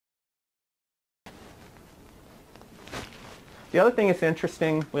The other thing that's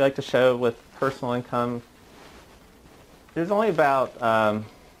interesting, we like to show with personal income, there's only about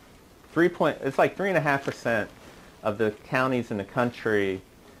it's like 3.5% of the counties in the country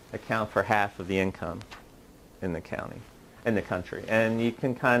account for half of the income in the country. And you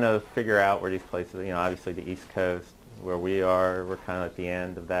can kind of figure out where these places, obviously the East Coast, where we are, we're kind of at the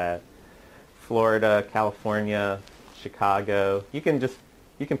end of that. Florida, California, Chicago, you can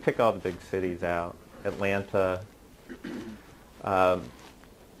pick all the big cities out. Atlanta. So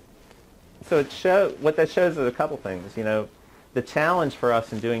what that shows is a couple things. The challenge for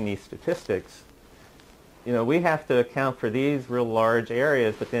us in doing these statistics, we have to account for these real large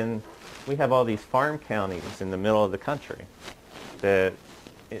areas, but then we have all these farm counties in the middle of the country.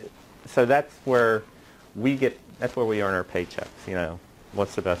 So that's where we earn our paychecks.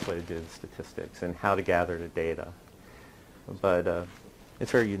 What's the best way to do the statistics and how to gather the data. But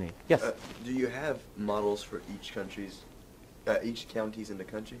it's very unique. Yes? Do you have models for each counties in the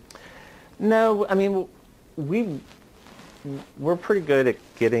country? No, I mean, we're pretty good at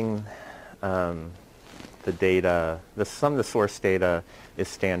getting the data. Some of the source data is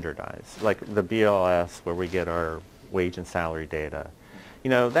standardized, like the BLS, where we get our wage and salary data.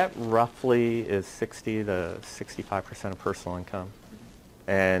 That roughly is 60 to 65% of personal income.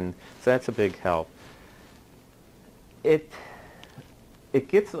 And so that's a big help. It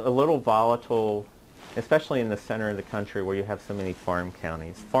gets a little volatile, especially in the center of the country where you have so many farm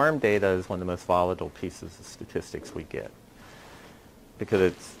counties. Farm data is one of the most volatile pieces of statistics we get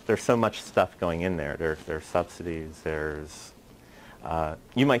because there's so much stuff going in there. There's subsidies,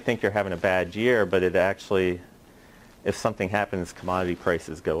 you might think you're having a bad year, but it actually, if something happens, commodity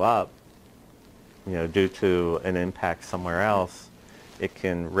prices go up, due to an impact somewhere else, it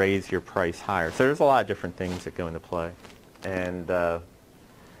can raise your price higher. So there's a lot of different things that go into play. And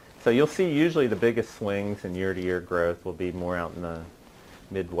so you'll see usually the biggest swings in year-to-year growth will be more out in the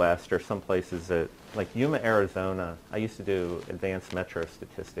Midwest or some places that, like Yuma, Arizona. I used to do advanced metro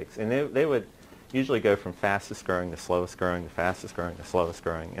statistics, and they would usually go from fastest growing to slowest growing to fastest growing to slowest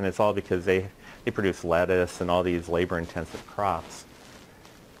growing. And it's all because they produce lettuce and all these labor-intensive crops.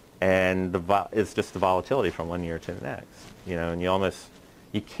 And it's just the volatility from one year to the next. And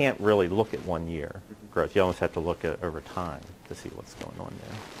you can't really look at 1 year growth. You almost have to look at over time to see what's going on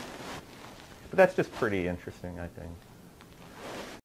there. But that's just pretty interesting, I think.